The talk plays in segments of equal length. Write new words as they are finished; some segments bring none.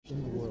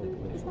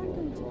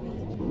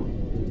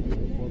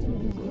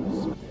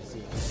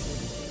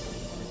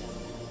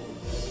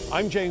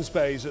I'm James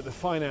Bays at the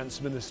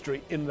Finance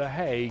Ministry in The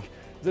Hague.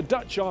 The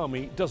Dutch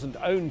army doesn't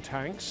own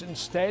tanks.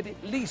 Instead,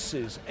 it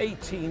leases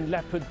 18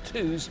 Leopard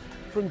 2s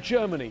from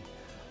Germany.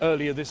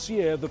 Earlier this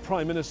year, the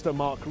Prime Minister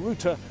Mark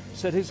Rutte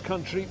said his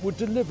country would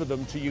deliver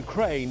them to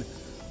Ukraine.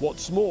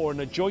 What's more, in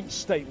a joint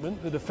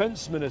statement, the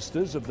defence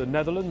ministers of the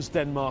Netherlands,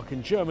 Denmark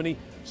and Germany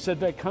said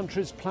their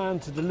countries plan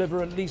to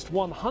deliver at least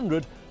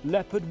 100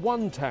 Leopard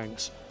 1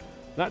 tanks.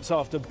 That's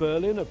after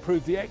Berlin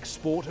approved the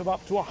export of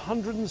up to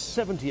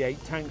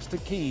 178 tanks to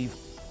Kyiv.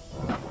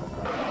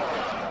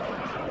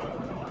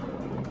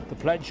 The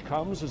pledge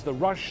comes as the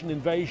Russian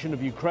invasion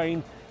of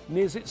Ukraine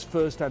nears its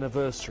first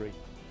anniversary.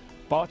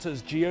 But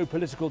as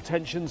geopolitical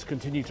tensions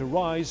continue to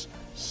rise,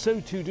 so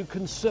too do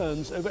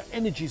concerns over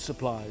energy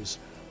supplies.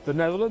 The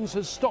Netherlands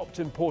has stopped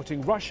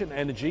importing Russian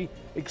energy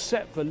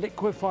except for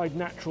liquefied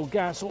natural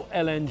gas or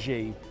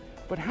LNG.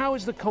 But how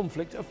is the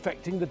conflict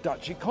affecting the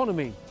Dutch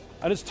economy?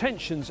 And as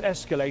tensions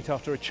escalate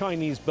after a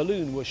Chinese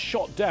balloon was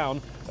shot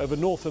down over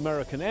North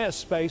American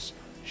airspace,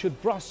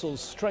 should Brussels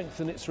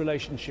strengthen its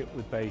relationship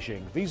with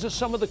Beijing? These are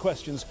some of the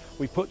questions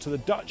we put to the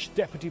Dutch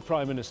Deputy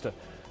Prime Minister.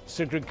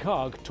 Sigrid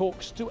Kaag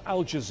talks to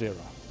Al Jazeera.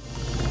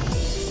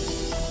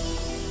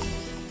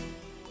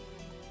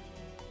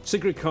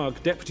 Sigrid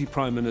Kaag, Deputy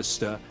Prime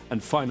Minister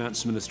and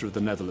Finance Minister of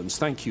the Netherlands,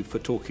 thank you for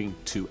talking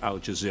to Al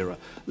Jazeera.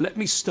 Let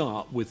me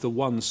start with the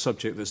one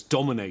subject that's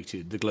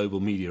dominated the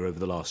global media over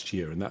the last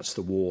year, and that's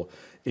the war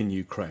in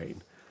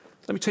Ukraine.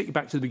 Let me take you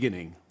back to the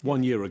beginning,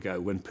 1 year ago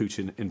when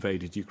Putin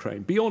invaded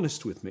Ukraine. Be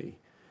honest with me,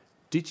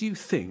 did you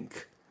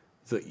think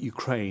that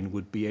Ukraine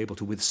would be able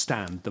to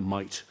withstand the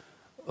might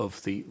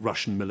of the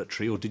Russian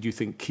military, or did you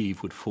think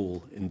Kyiv would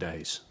fall in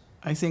days?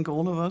 I think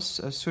all of us,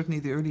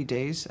 certainly the early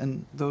days,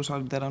 and those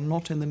that are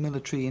not in the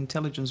military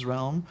intelligence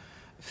realm,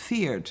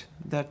 feared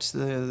that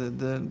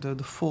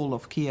the fall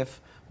of Kiev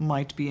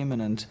might be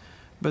imminent.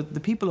 But the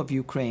people of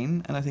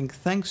Ukraine, and I think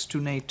thanks to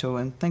NATO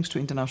and thanks to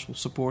international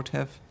support,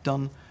 have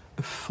done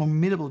a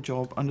formidable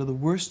job under the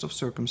worst of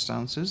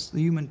circumstances.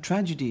 The human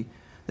tragedy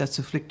that's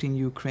afflicting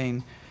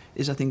Ukraine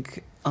is, I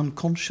think,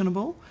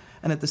 unconscionable.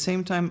 And at the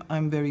same time,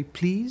 I'm very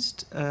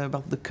pleased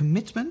about the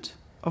commitment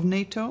of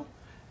NATO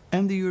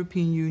and the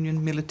European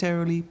Union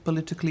militarily,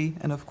 politically,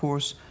 and of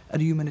course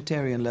at a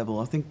humanitarian level.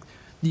 I think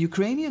the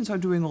Ukrainians are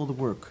doing all the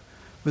work,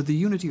 but the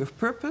unity of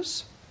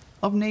purpose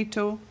of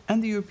NATO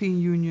and the European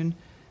Union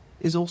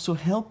is also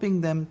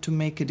helping them to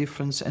make a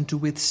difference and to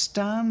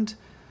withstand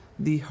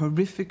the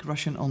horrific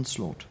Russian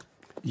onslaught.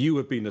 You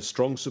have been a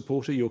strong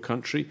supporter, your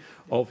country,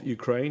 of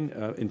Ukraine.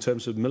 In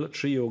terms of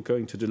military, you're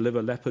going to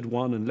deliver Leopard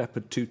 1 and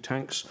Leopard 2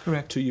 tanks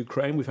to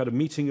Ukraine. We've had a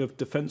meeting of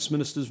defence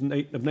ministers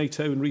of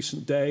NATO in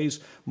recent days,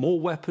 more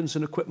weapons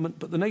and equipment.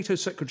 But the NATO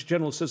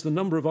Secretary-General says the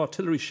number of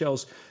artillery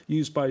shells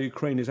used by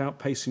Ukraine is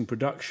outpacing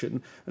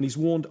production. And he's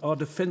warned our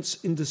defence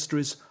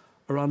industries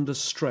are under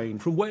strain.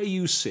 From where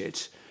you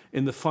sit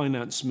in the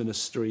Finance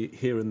Ministry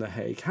here in The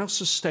Hague, how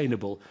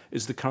sustainable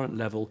is the current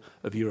level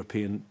of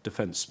European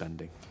defence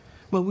spending?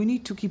 Well, we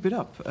need to keep it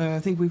up. I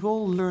think we've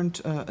all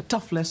learned a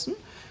tough lesson.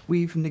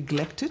 We've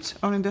neglected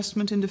our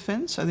investment in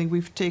defence. I think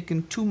we've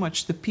taken too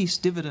much the peace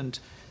dividend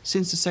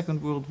since the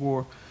Second World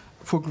War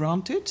for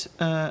granted.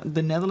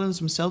 The Netherlands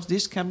themselves,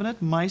 this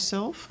cabinet,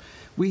 myself,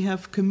 we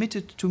have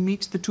committed to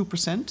meet the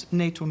 2%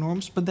 NATO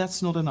norms, but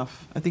that's not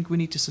enough. I think we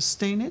need to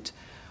sustain it.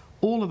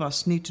 All of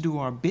us need to do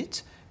our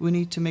bit. We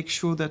need to make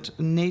sure that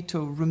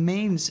NATO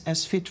remains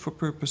as fit for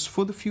purpose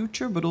for the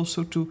future, but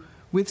also to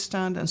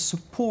withstand and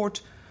support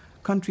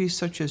countries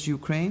such as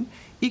Ukraine.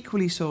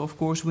 Equally so, of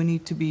course, we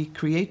need to be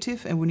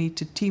creative and we need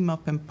to team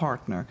up and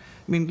partner.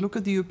 I mean, look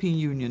at the European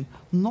Union.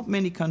 Not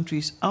many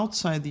countries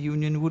outside the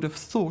Union would have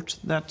thought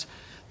that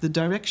the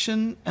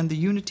direction and the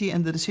unity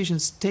and the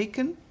decisions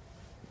taken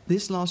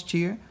this last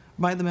year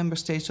by the member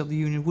states of the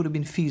Union would have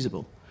been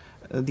feasible.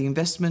 The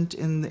investment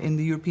in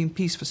the European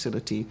Peace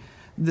Facility,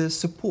 the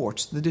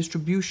support, the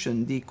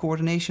distribution, the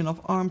coordination of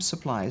arms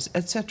supplies,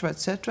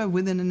 etc.,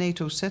 within a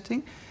NATO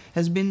setting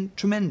has been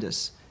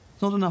tremendous.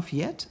 Not enough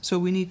yet, so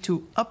we need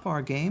to up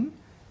our game,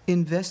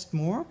 invest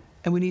more,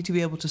 and we need to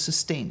be able to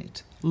sustain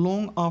it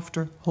long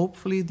after,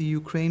 hopefully, the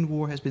Ukraine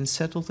war has been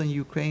settled and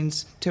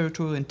Ukraine's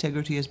territorial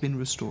integrity has been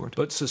restored.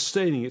 But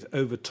sustaining it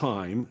over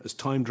time, as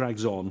time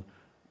drags on,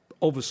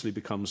 obviously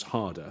becomes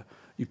harder.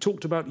 You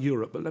talked about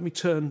Europe, but let me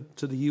turn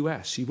to the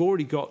US. You've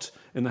already got,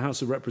 in the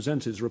House of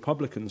Representatives,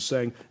 Republicans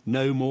saying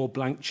no more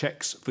blank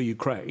cheques for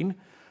Ukraine.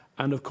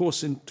 And of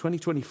course, in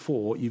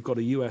 2024, you've got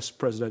a US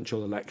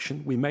presidential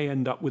election. We may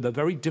end up with a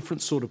very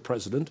different sort of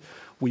president.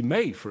 We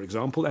may, for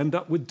example, end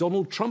up with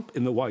Donald Trump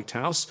in the White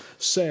House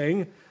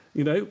saying,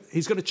 you know,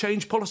 he's going to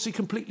change policy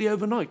completely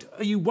overnight.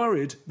 Are you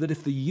worried that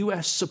if the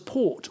US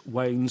support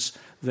wanes,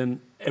 then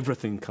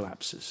everything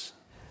collapses?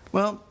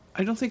 Well,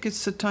 I don't think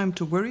it's a time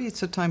to worry.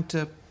 It's a time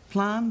to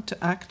plan,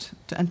 to act,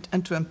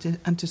 and to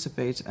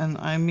anticipate. And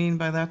I mean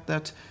by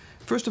that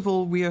first of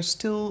all, we are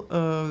still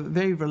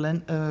very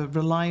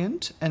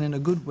reliant, and in a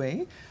good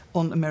way,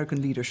 on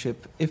American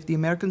leadership. If the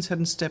Americans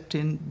hadn't stepped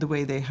in the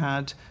way they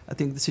had, I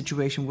think the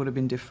situation would have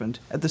been different.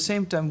 At the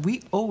same time,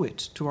 we owe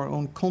it to our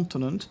own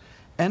continent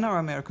and our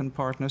American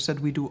partners that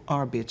we do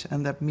our bit.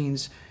 And that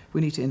means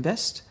we need to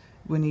invest,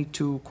 we need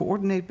to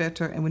coordinate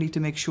better, and we need to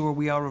make sure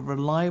we are a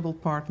reliable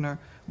partner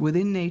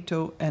within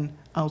NATO and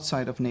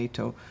outside of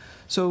NATO.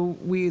 So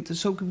we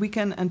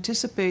can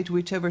anticipate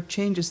whichever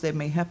changes that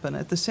may happen.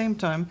 At the same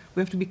time,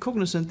 we have to be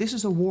cognizant this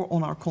is a war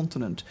on our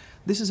continent.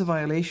 This is a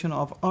violation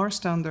of our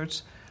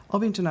standards,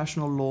 of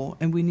international law,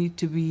 and we need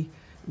to be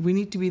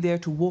there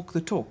to walk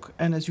the talk.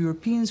 And as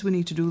Europeans, we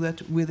need to do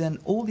that within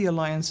all the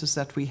alliances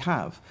that we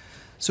have.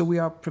 So we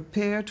are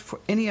prepared for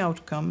any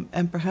outcome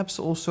and perhaps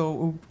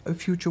also a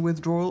future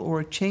withdrawal or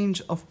a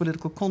change of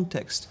political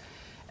context.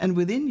 And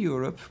within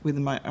Europe,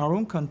 within our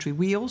own country,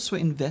 we also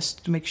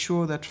invest to make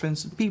sure that, for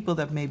instance, people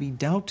that may be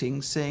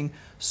doubting, saying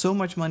so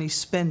much money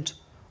spent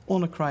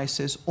on a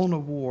crisis, on a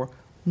war,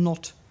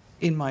 not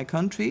in my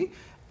country,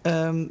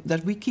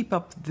 that we keep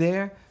up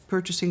their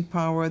purchasing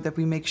power, that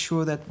we make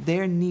sure that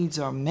their needs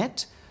are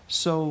met.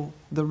 So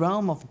the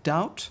realm of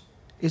doubt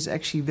is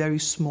actually very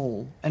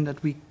small, and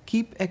that we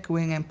keep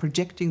echoing and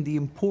projecting the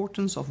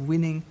importance of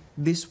winning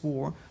this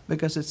war,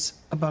 because it's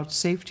about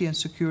safety and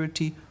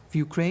security of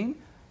Ukraine,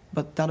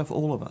 but that of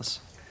all of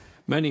us.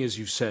 Many, as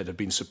you've said, have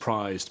been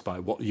surprised by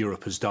what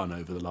Europe has done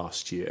over the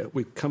last year.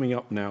 We're coming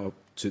up now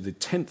to the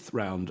 10th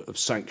round of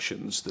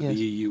sanctions that the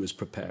EU is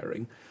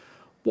preparing.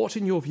 What,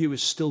 in your view,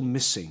 is still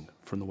missing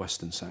from the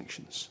Western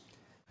sanctions?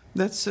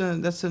 That's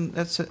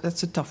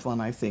a tough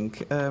one, I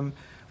think.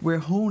 We're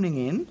honing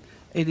in.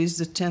 It is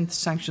the 10th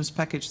sanctions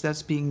package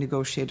that's being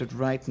negotiated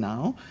right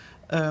now.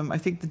 I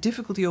think the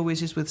difficulty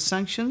always is with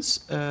sanctions.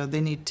 They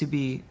need to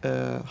be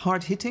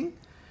hard-hitting.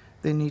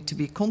 They need to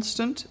be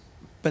constant.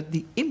 But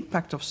the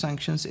impact of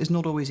sanctions is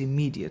not always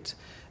immediate.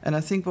 And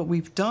I think what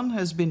we've done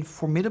has been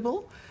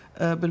formidable.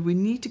 But we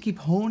need to keep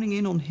honing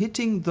in on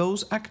hitting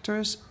those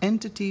actors,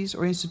 entities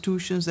or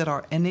institutions that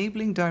are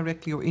enabling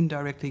directly or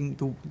indirectly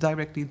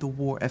the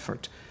war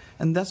effort.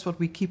 And that's what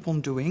we keep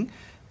on doing.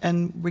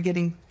 And we're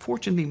getting,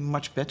 fortunately,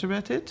 much better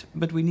at it,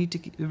 but we need to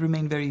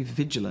remain very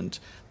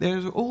vigilant. There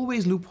are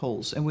always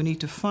loopholes, and we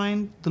need to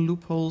find the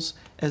loopholes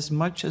as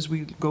much as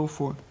we go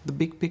for the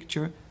big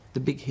picture, the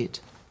big hit.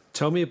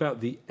 Tell me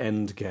about the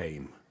end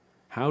game.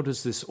 How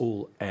does this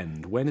all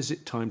end? When is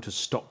it time to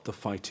stop the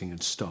fighting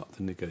and start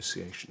the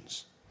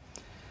negotiations?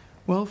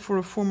 Well, for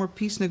a former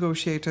peace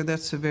negotiator,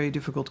 that's a very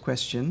difficult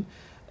question.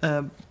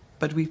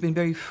 But we've been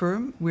very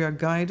firm. We are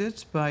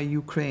guided by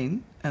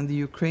Ukraine, and the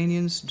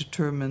Ukrainians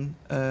determine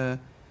the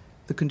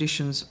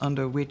conditions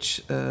under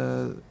which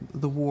the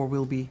war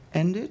will be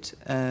ended,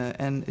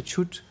 and it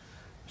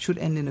should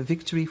end in a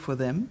victory for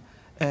them,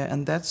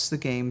 and that's the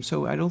game.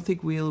 So I don't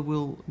think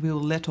we'll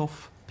let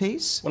off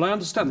pace. Well, I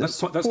understand. That's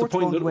the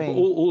point that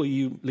all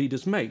EU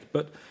leaders make,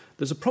 but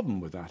there's a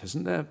problem with that,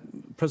 isn't there?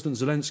 President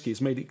Zelensky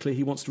has made it clear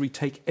he wants to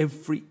retake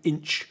every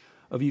inch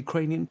of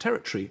Ukrainian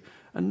territory,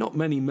 and not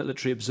many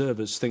military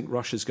observers think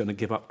Russia's going to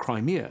give up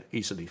Crimea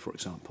easily, for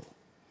example.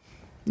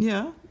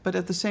 Yeah, but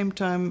at the same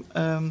time,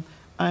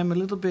 I'm a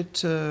little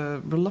bit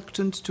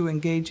reluctant to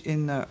engage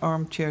in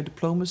armchair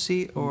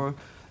diplomacy or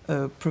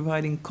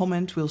providing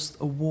comment whilst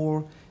a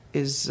war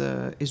is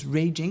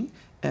raging.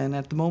 And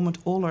at the moment,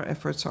 all our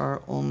efforts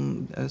are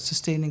on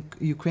sustaining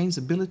Ukraine's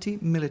ability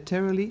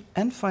militarily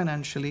and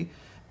financially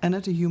and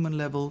at a human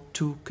level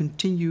to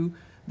continue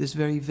this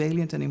very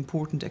valiant and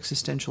important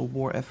existential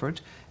war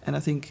effort. And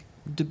I think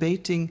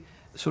debating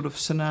sort of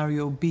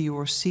scenario B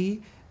or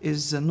C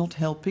is not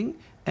helping,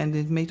 and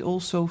it may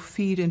also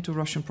feed into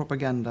Russian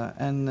propaganda,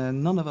 and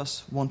none of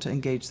us want to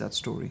engage that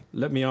story.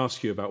 Let me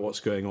ask you about what's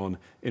going on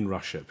in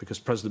Russia, because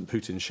President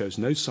Putin shows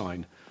no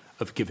sign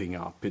of giving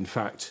up. In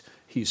fact,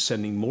 he's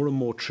sending more and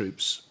more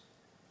troops.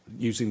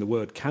 Using the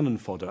word cannon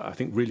fodder, I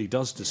think, really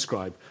does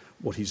describe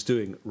what he's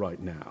doing right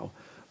now.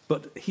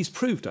 But he's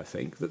proved, I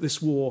think, that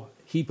this war,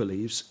 he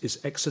believes, is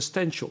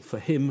existential for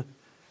him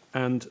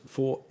and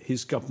for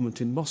his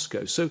government in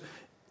Moscow. So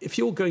if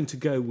you're going to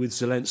go with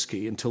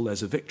Zelensky until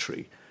there's a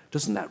victory,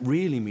 doesn't that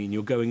really mean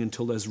you're going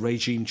until there's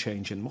regime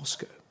change in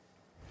Moscow?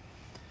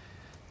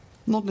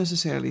 Not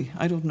necessarily.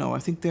 I don't know. I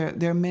think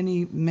there are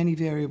many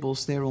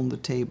variables there on the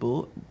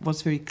table.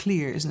 What's very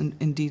clear is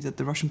indeed that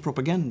the Russian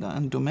propaganda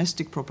and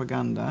domestic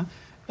propaganda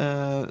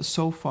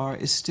so far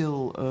is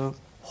still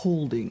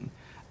holding.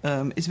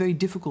 It's very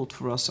difficult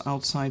for us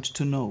outside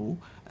to know,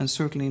 and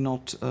certainly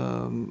not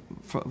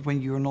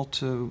when you're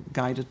not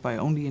guided by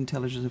only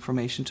intelligence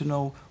information, to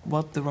know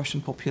what the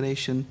Russian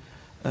population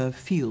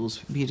feels,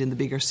 be it in the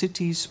bigger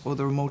cities or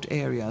the remote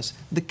areas.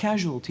 The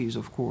casualties,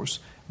 of course,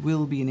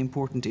 will be an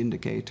important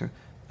indicator.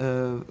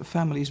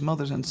 Families,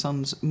 mothers and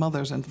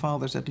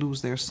fathers that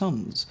lose their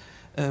sons.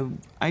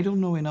 I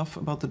don't know enough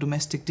about the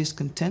domestic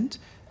discontent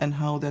and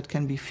how that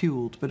can be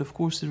fueled, but of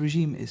course the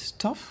regime is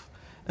tough.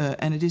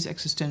 And it is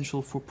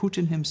existential for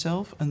Putin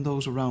himself and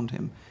those around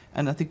him.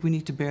 And I think we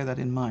need to bear that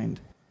in mind.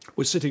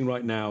 We're sitting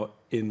right now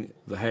in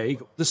The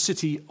Hague, the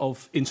city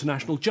of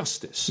international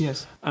justice.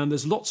 Yes. And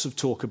there's lots of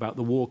talk about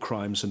the war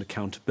crimes and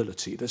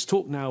accountability. There's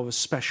talk now of a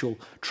special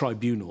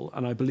tribunal,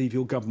 and I believe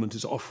your government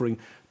is offering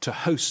to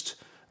host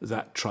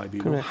that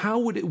tribunal. Correct. How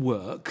would it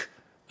work,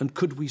 and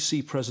could we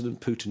see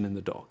President Putin in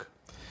the dock?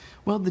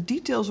 Well, the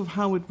details of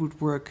how it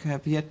would work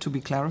have yet to be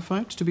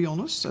clarified, to be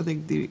honest. I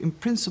think in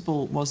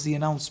principle was the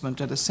announcement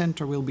that a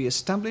center will be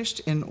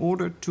established in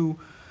order to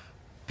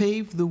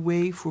pave the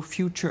way for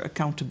future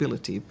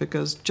accountability,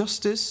 because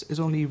justice is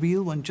only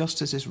real when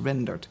justice is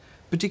rendered,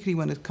 particularly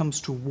when it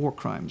comes to war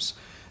crimes.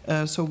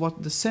 So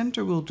what the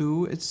center will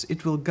do,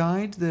 it will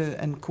guide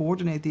and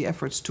coordinate the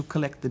efforts to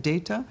collect the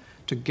data,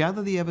 to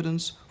gather the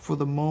evidence for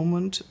the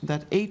moment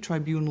that a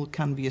tribunal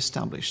can be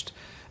established.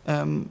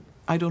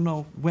 I don't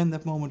know when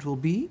that moment will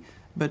be,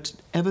 but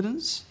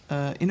evidence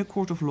in a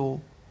court of law,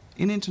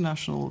 in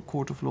international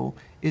court of law,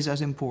 is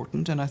as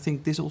important. And I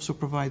think this also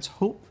provides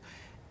hope,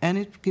 and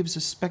it gives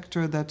a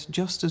spectre that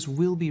justice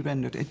will be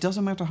rendered. It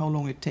doesn't matter how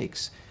long it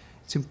takes.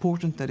 It's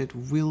important that it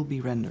will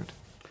be rendered.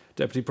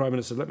 Deputy Prime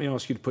Minister, let me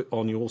ask you to put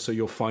on also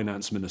your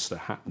Finance Minister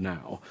hat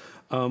now.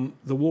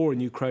 The war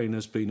in Ukraine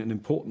has been an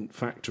important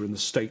factor in the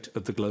state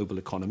of the global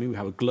economy. We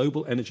have a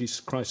global energy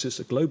crisis,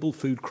 a global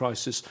food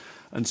crisis,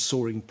 and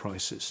soaring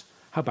prices.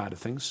 How bad are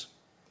things?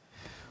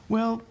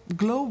 Well,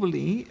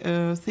 globally,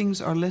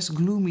 things are less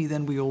gloomy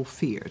than we all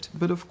feared.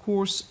 But of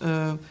course,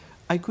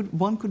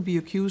 one could be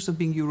accused of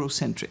being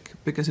Eurocentric,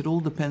 because it all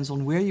depends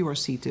on where you are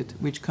seated,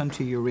 which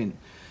country you're in.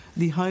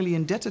 The highly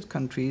indebted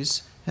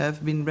countries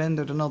have been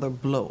rendered another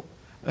blow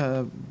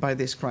by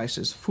this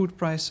crisis: food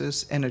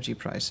prices, energy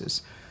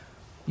prices.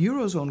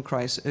 Eurozone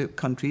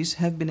countries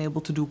have been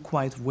able to do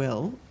quite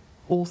well,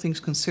 all things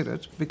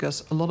considered,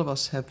 because a lot of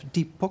us have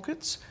deep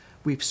pockets.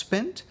 We've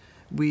spent,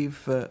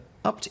 we've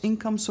upped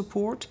income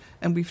support,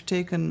 and we've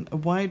taken a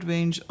wide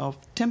range of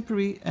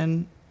temporary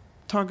and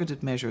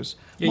targeted measures.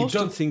 Yeah, you've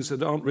done things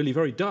that aren't really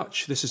very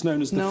Dutch. This is known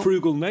as the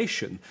frugal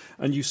nation,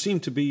 and you seem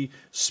to be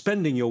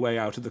spending your way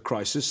out of the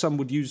crisis. Some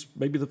would use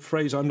maybe the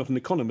phrase, I'm not an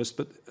economist,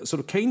 but a sort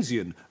of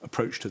Keynesian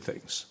approach to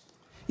things.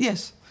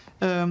 Yes.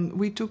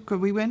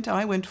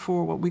 I went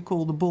for what we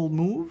call the bold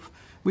move.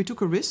 We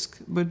took a risk,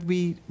 but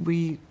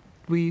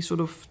we sort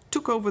of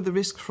took over the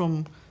risk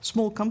from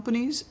small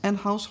companies and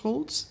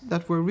households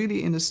that were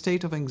really in a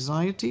state of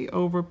anxiety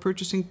over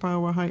purchasing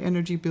power, high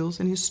energy bills,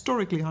 and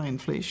historically high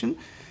inflation.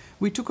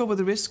 We took over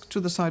the risk to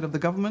the side of the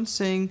government,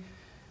 saying,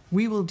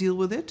 we will deal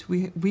with it.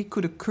 We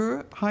could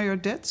incur higher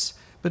debts,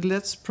 but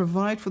let's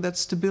provide for that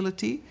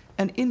stability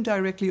and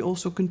indirectly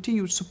also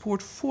continued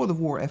support for the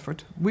war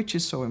effort, which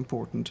is so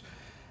important.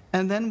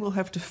 And then we'll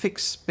have to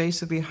fix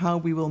basically how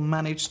we will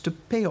manage to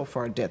pay off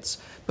our debts.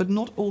 But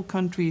not all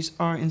countries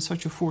are in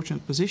such a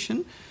fortunate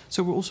position.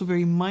 So we're also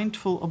very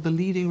mindful of the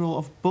leading role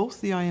of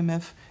both the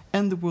IMF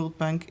and the World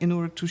Bank in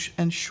order to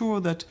ensure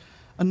that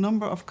a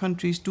number of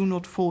countries do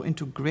not fall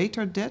into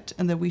greater debt,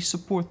 and that we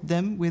support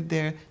them with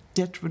their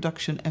debt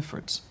reduction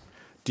efforts.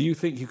 Do you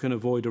think you can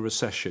avoid a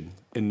recession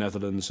in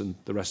Netherlands and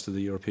the rest of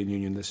the European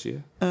Union this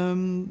year?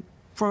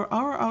 For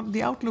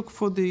the outlook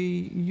for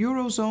the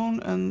Eurozone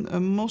and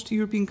most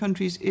European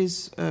countries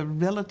is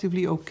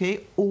relatively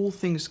okay, all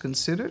things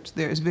considered.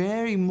 There is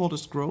very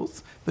modest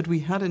growth, but we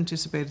had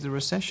anticipated a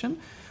recession.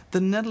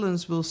 The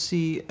Netherlands will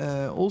see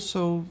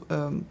also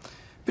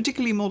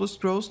particularly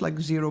modest growth, like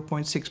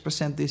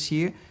 0.6% this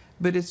year,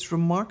 but it's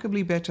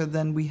remarkably better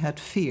than we had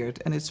feared,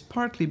 and it's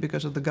partly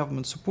because of the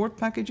government support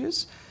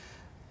packages,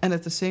 and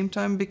at the same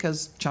time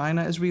because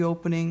China is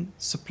reopening,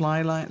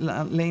 supply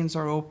lanes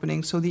are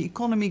opening, so the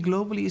economy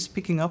globally is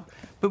picking up,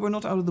 but we're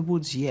not out of the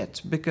woods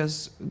yet,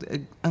 because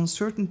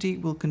uncertainty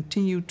will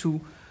continue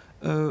to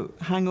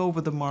hang over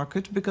the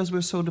market, because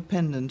we're so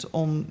dependent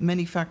on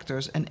many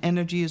factors, and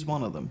energy is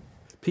one of them.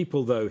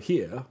 People, though,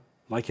 here,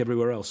 like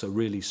everywhere else, are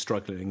really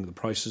struggling. The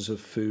prices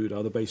of food,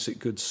 other basic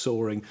goods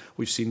soaring.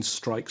 We've seen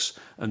strikes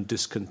and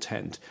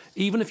discontent.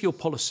 Even if your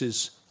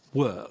policies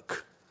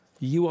work,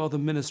 you are the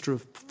Minister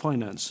of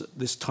Finance at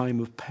this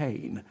time of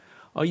pain.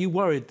 Are you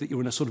worried that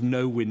you're in a sort of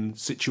no-win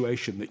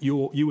situation, that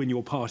you and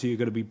your party are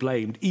going to be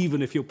blamed,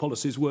 even if your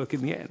policies work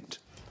in the end?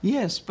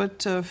 Yes,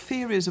 but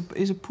fear is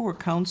a poor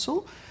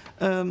counsel.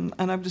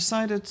 And I've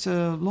decided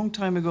a long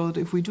time ago that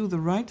if we do the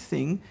right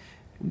thing,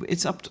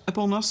 it's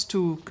upon us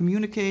to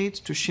communicate,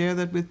 to share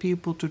that with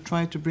people, to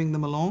try to bring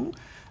them along.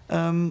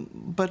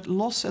 But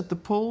loss at the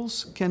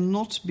polls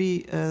cannot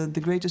be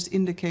the greatest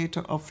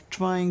indicator of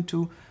trying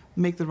to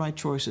make the right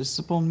choices. It's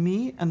upon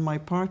me and my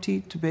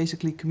party to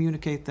basically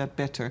communicate that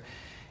better.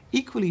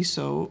 Equally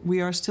so, we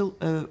are still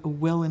a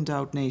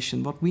well-endowed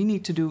nation. What we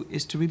need to do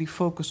is to really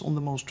focus on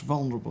the most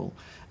vulnerable.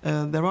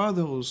 There are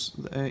those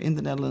in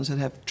the Netherlands that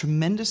have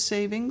tremendous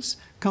savings.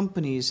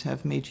 Companies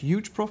have made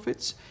huge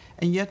profits,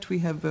 and yet we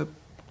have a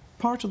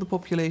part of the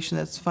population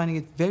that's finding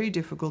it very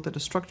difficult at a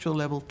structural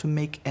level to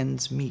make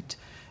ends meet.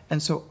 And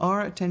so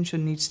our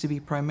attention needs to be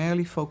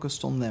primarily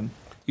focused on them.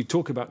 You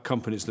talk about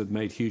companies that have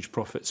made huge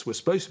profits. We're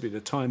supposed to be at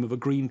a time of a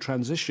green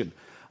transition.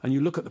 And you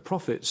look at the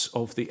profits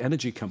of the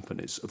energy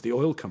companies, of the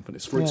oil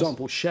companies. For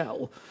example,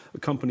 Shell, a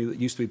company that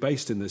used to be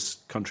based in this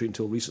country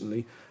until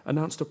recently,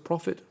 announced a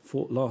profit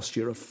for last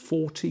year of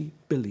 $40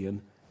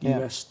 billion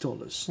US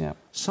dollars. Yeah.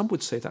 Some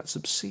would say that's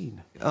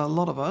obscene. A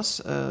lot of us,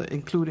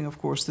 including, of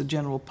course, the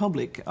general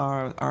public,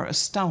 are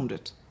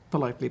astounded,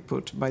 politely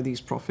put, by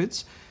these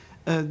profits.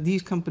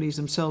 These companies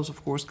themselves,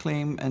 of course,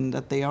 claim and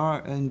that they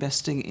are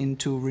investing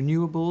into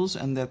renewables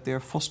and that they're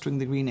fostering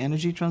the green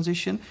energy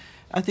transition.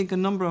 I think a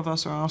number of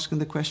us are asking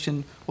the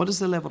question, what is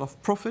the level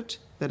of profit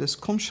that is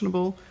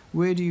conscionable?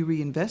 Where do you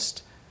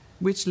reinvest?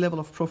 Which level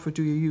of profit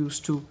do you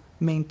use to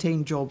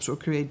maintain jobs or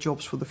create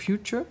jobs for the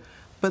future?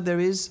 But there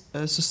is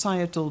a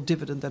societal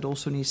dividend that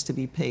also needs to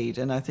be paid.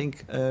 And I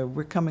think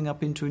we're coming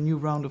up into a new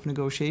round of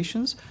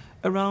negotiations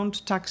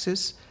around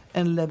taxes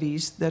and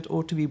levies that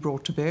ought to be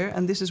brought to bear.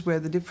 And this is where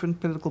the different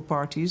political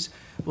parties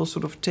will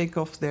sort of take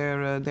off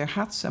their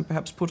hats and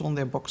perhaps put on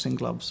their boxing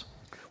gloves.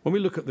 When we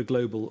look at the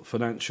global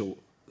financial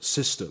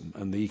system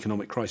and the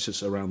economic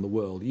crisis around the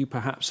world, you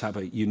perhaps have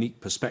a unique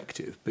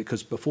perspective,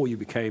 because before you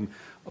became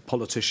a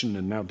politician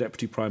and now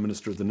Deputy Prime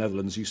Minister of the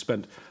Netherlands, you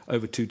spent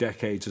over 2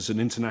 decades as an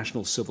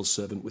international civil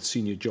servant with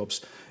senior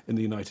jobs in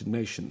the United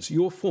Nations.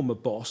 Your former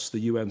boss, the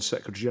UN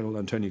Secretary-General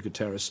Antonio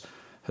Guterres,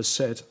 has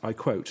said, I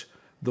quote,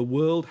 "The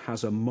world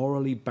has a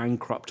morally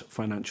bankrupt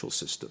financial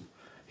system."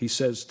 He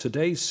says,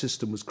 "Today's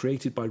system was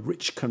created by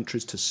rich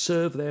countries to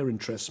serve their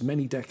interests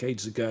many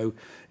decades ago.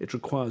 It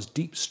requires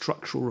deep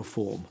structural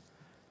reform."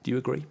 Do you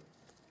agree?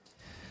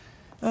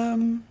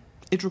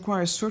 It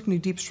requires certainly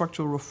deep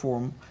structural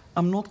reform.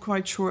 I'm not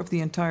quite sure if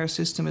the entire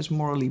system is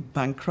morally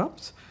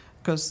bankrupt,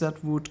 because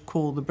that would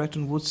call the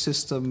Bretton Woods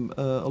system,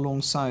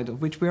 alongside of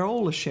which we are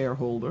all a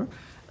shareholder,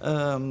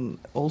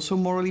 also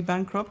morally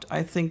bankrupt.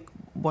 I think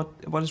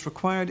what is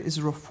required is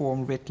a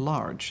reform writ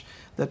large,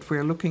 that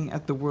we're looking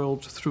at the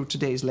world through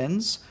today's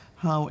lens,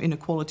 how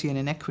inequality and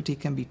inequity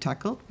can be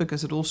tackled,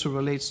 because it also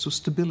relates to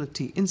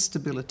stability,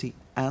 instability,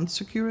 and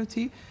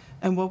security,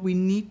 and what we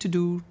need to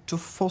do to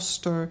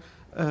foster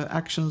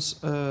actions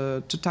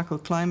to tackle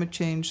climate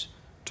change,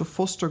 to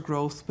foster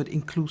growth, but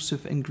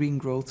inclusive and green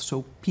growth,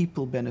 so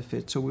people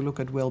benefit. So we look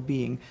at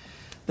well-being.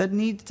 That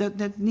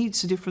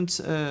needs a different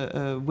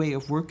way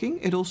of working.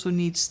 It also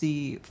needs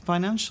the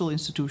financial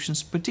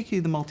institutions,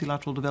 particularly the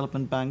multilateral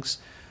development banks,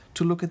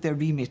 to look at their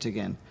remit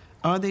again.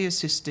 Are they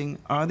assisting?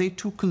 Are they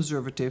too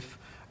conservative?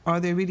 Are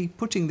they really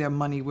putting their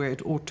money where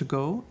it ought to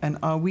go? And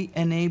are we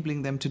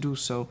enabling them to do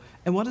so?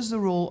 And what is the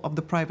role of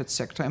the private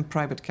sector and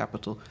private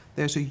capital?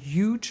 There's a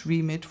huge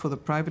remit for the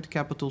private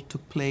capital to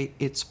play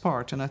its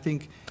part. And I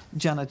think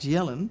Janet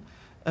Yellen,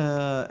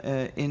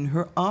 in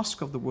her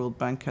ask of the World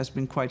Bank, has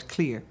been quite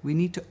clear. We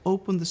need to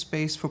open the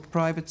space for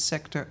private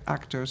sector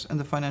actors and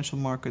the financial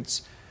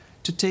markets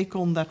to take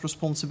on that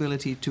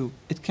responsibility too.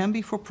 It can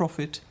be for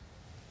profit,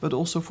 but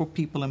also for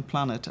people and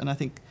planet. And I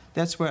think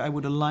that's where I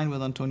would align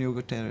with Antonio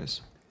Guterres.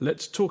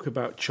 Let's talk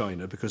about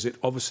China, because it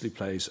obviously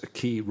plays a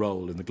key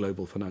role in the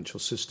global financial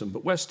system.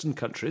 But Western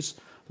countries,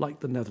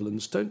 like the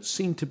Netherlands, don't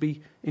seem to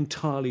be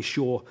entirely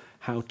sure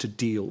how to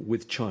deal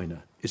with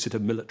China. Is it a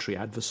military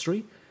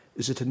adversary?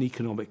 Is it an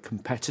economic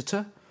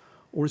competitor?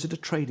 Or is it a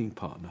trading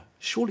partner?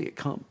 Surely it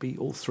can't be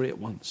all three at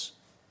once.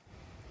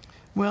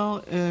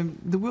 Well,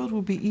 the world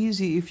would be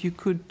easy if you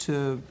could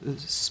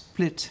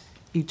split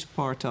each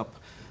part up.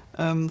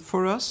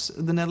 For us,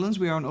 the Netherlands,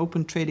 we are an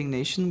open trading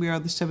nation. We are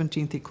the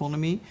 17th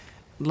economy.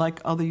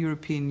 Like other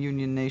European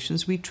Union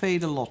nations, we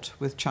trade a lot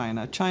with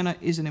China. China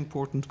is an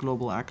important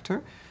global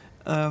actor.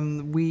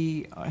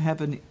 We have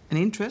an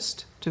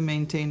interest to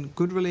maintain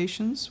good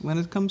relations when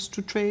it comes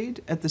to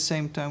trade. At the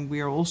same time,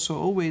 we are also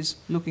always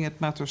looking at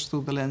matters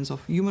through the lens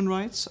of human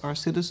rights, our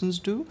citizens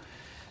do.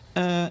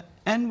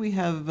 And we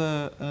have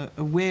a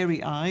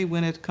wary eye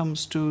when it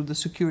comes to the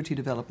security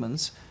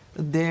developments.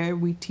 There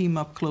we team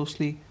up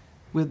closely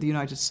with the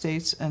United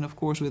States and, of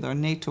course, with our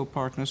NATO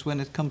partners when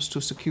it comes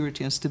to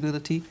security and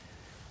stability,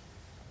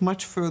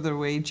 much further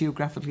away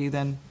geographically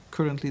than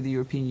currently the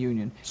European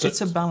Union. So it's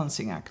a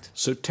balancing act.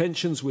 So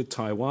tensions with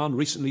Taiwan,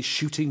 recently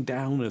shooting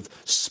down of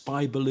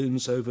spy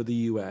balloons over the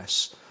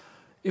US.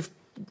 If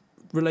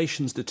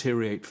relations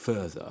deteriorate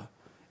further,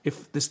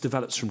 if this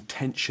develops from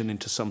tension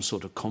into some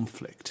sort of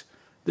conflict,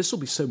 this will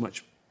be so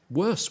much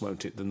worse,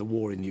 won't it, than the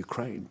war in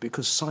Ukraine,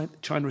 because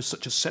China is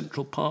such a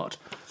central part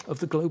of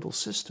the global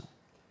system.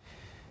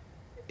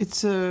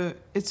 It's a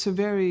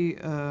very,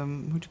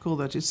 what do you call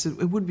that?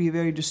 It would be a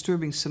very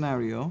disturbing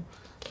scenario.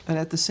 And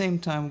at the same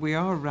time, we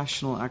are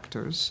rational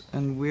actors,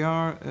 and we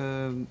are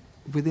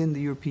within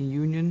the European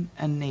Union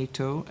and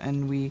NATO,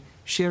 and we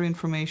share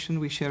information,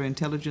 we share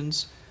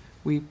intelligence,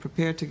 we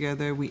prepare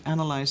together, we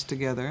analyze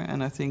together,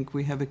 and I think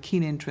we have a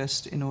keen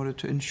interest in order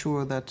to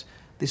ensure that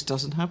this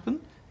doesn't happen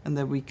and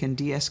that we can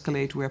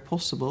de-escalate where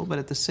possible, but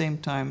at the same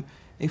time,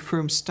 a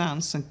firm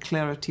stance and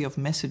clarity of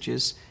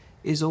messages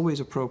is always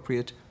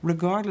appropriate,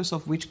 regardless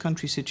of which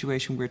country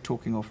situation we're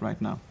talking of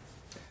right now.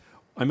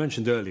 I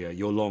mentioned earlier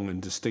your long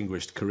and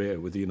distinguished career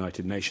with the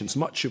United Nations.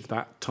 Much of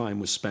that time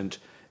was spent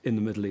in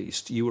the Middle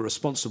East. You were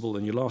responsible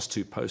in your last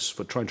 2 posts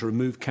for trying to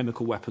remove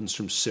chemical weapons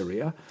from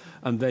Syria,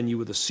 and then you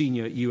were the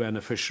senior UN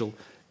official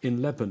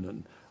in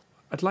Lebanon.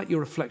 I'd like your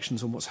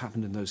reflections on what's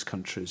happened in those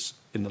countries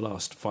in the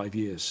last 5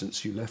 years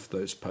since you left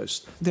those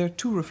posts. There are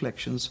 2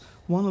 reflections.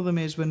 One of them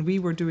is when we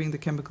were doing the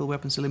chemical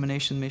weapons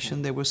elimination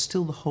mission, there was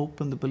still the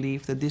hope and the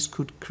belief that this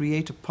could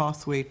create a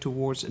pathway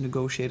towards a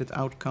negotiated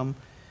outcome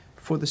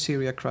for the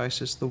Syria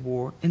crisis, the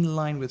war, in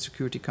line with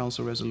Security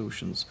Council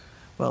resolutions.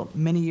 Well,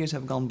 many years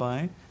have gone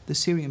by. The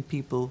Syrian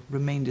people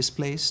remain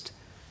displaced,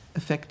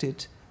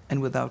 affected,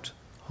 and without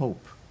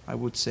hope, I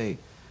would say.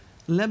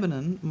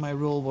 Lebanon, my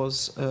role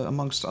was,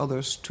 amongst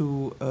others,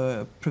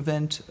 to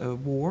prevent a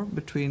war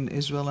between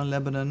Israel and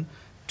Lebanon,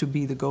 to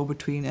be the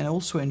go-between, and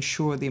also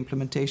ensure the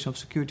implementation of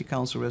Security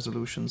Council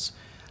resolutions.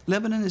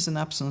 Lebanon is an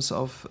absence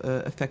of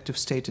effective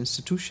state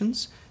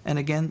institutions, and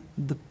again,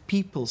 the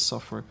people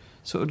suffer.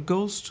 So it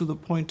goes to the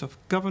point of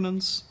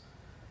governance,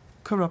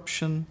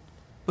 corruption,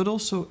 but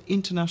also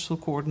international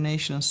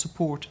coordination and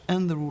support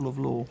and the rule of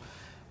law.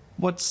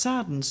 What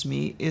saddens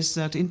me is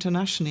that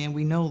internationally, and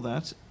we know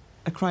that,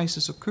 a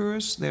crisis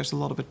occurs, there's a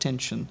lot of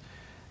attention.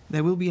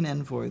 There will be an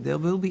envoy, there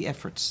will be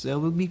efforts, there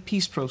will be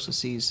peace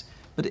processes.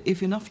 But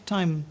if enough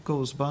time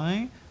goes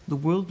by, the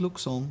world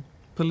looks on,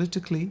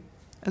 politically,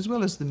 as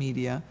well as the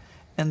media,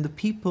 and the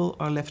people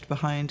are left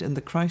behind and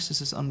the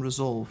crisis is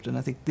unresolved. And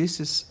I think this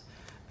is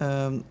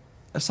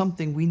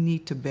something we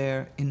need to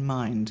bear in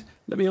mind.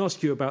 Let me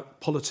ask you about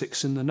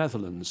politics in the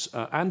Netherlands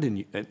and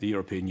in the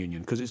European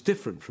Union, because it's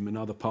different from in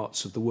other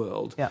parts of the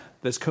world. Yeah.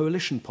 There's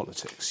coalition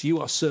politics. You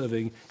are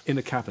serving in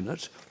a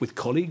cabinet with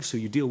colleagues who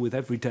you deal with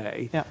every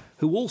day, yeah,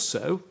 who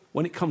also,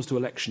 when it comes to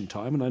election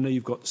time, and I know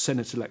you've got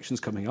Senate elections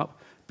coming up,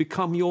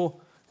 become your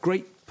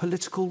great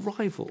political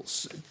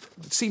rivals.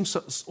 It seems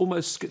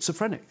almost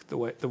schizophrenic, the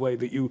way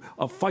that you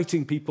are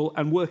fighting people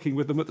and working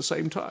with them at the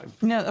same time.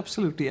 Yeah,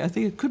 absolutely. I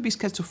think it could be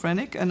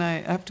schizophrenic, and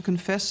I have to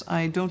confess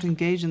I don't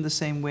engage in the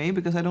same way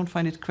because I don't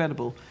find it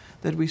credible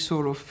that we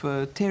sort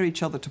of tear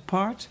each other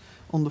apart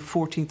on the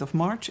 14th of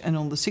March, and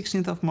on the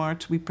 16th of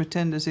March we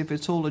pretend as if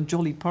it's all a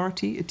jolly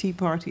party, a tea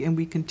party, and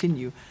we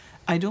continue.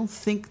 I don't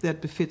think that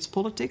befits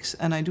politics,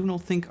 and I do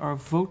not think our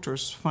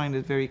voters find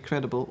it very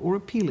credible or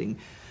appealing.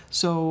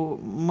 So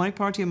my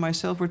party and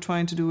myself are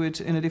trying to do it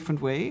in a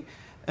different way,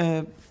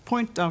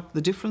 point out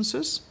the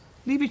differences,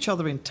 leave each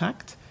other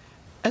intact,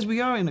 as we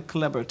are in a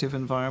collaborative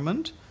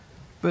environment,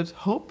 but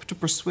hope to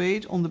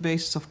persuade on the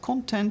basis of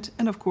content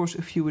and, of course,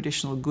 a few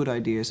additional good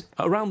ideas.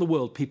 Around the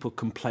world, people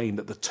complain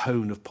that the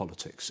tone of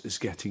politics is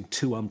getting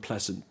too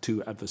unpleasant,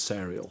 too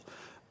adversarial.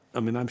 I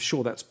mean, I'm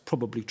sure that's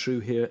probably true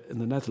here in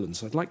the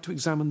Netherlands. I'd like to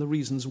examine the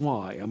reasons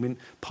why. I mean,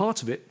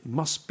 part of it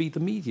must be the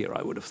media,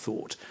 I would have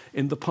thought.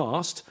 In the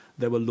past,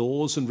 there were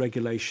laws and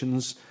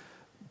regulations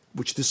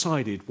which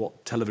decided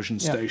what television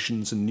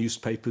stations and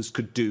newspapers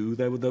could do.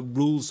 There were the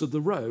rules of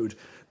the road.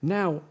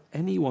 Now,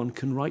 anyone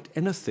can write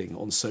anything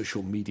on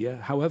social media,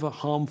 however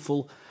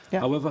harmful,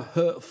 however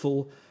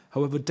hurtful,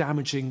 however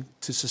damaging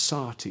to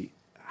society.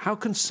 How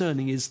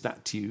concerning is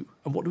that to you,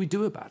 and what do we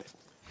do about it?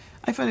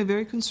 I find it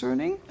very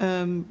concerning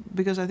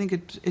because I think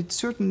it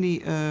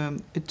certainly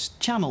it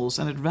channels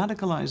and it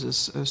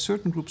radicalizes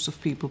certain groups of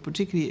people,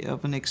 particularly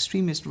of an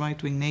extremist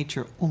right-wing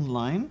nature,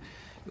 online.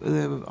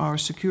 Our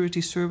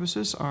security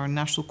services, our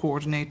national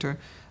coordinator,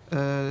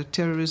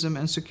 terrorism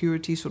and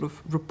security sort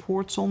of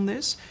reports on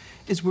this.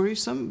 It's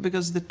worrisome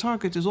because the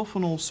target is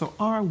often also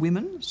our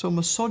women, so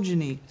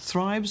misogyny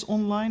thrives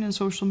online and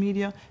social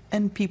media,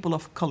 and people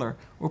of color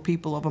or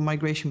people of a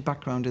migration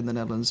background in the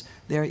Netherlands.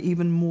 They're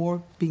even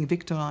more being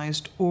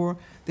victimized, or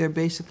they're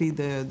basically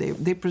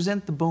they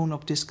present the bone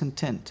of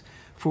discontent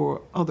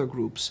for other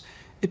groups.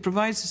 It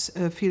provides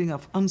a feeling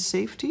of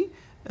unsafety,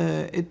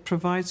 it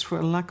provides for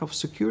a lack of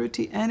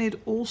security, and it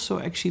also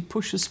actually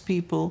pushes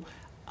people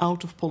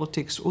out of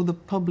politics or the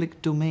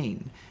public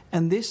domain.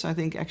 And this, I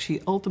think,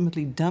 actually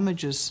ultimately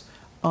damages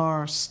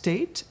our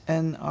state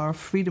and our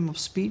freedom of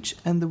speech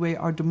and the way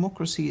our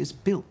democracy is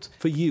built.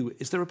 For you,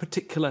 is there a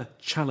particular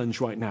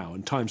challenge right now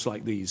in times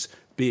like these,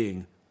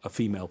 being a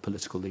female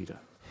political leader?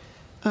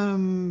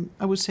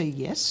 I would say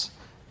yes.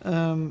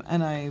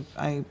 And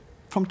I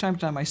from time to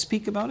time I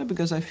speak about it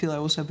because I feel I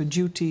also have a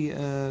duty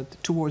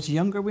towards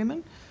younger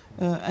women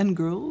and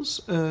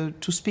girls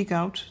to speak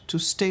out, to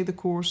stay the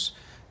course,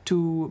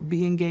 to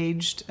be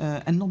engaged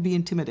and not be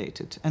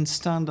intimidated, and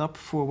stand up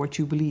for what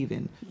you believe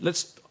in.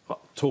 Let's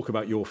talk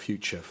about your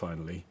future,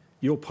 finally.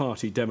 Your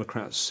party,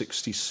 Democrats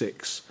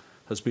 66,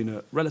 has been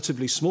a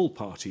relatively small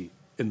party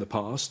in the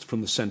past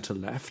from the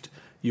centre-left.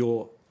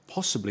 You're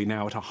possibly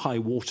now at a high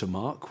water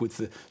mark with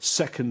the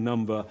second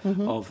number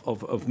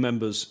of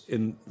members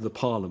in the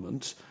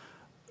Parliament.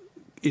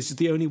 Is it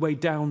the only way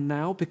down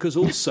now? Because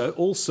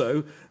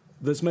also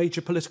there's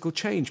major political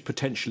change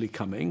potentially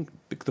coming.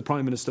 The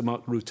Prime Minister,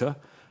 Mark Rutte,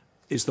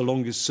 is the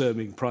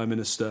longest-serving Prime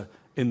Minister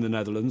in the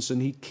Netherlands,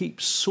 and he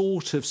keeps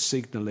sort of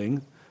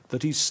signalling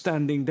that he's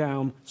standing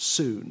down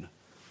soon.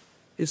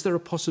 Is there a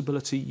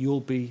possibility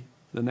you'll be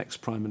the next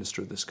Prime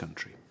Minister of this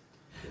country?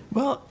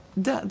 Well,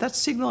 that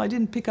signal I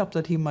didn't pick up,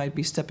 that he might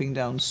be stepping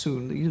down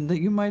soon.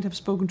 You might have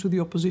spoken to the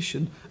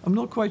opposition. I'm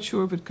not quite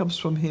sure if it comes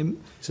from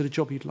him. Is it a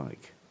job you'd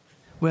like?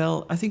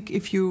 Well, I think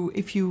if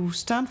you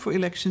stand for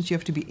elections, you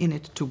have to be in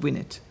it to win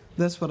it.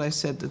 That's what I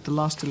said at the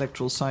last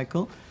electoral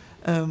cycle.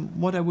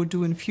 What I would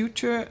do in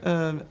future,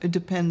 it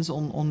depends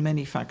on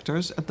many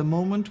factors. At the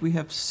moment, we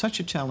have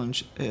such a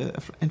challenge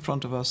in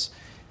front of us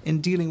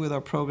in dealing with our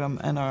program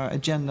and our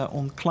agenda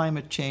on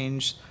climate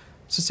change,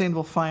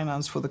 sustainable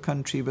finance for the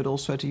country, but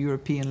also at a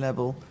European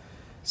level,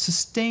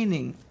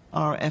 sustaining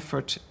our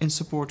effort in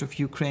support of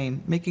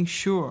Ukraine, making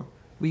sure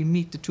we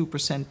meet the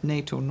 2%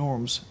 NATO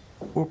norms,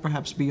 or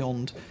perhaps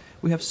beyond.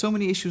 We have so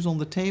many issues on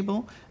the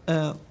table.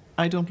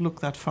 I don't look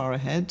that far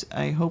ahead.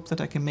 I hope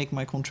that I can make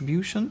my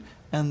contribution,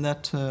 and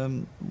that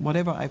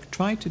whatever I've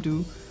tried to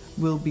do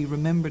will be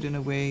remembered in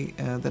a way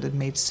that it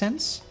made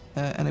sense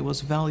and it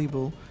was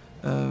valuable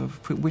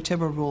for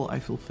whichever role I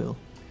fulfill.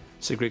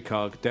 Sigrid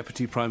Kaag,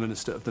 Deputy Prime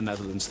Minister of the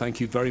Netherlands, thank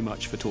you very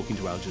much for talking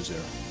to Al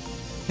Jazeera.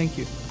 Thank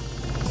you.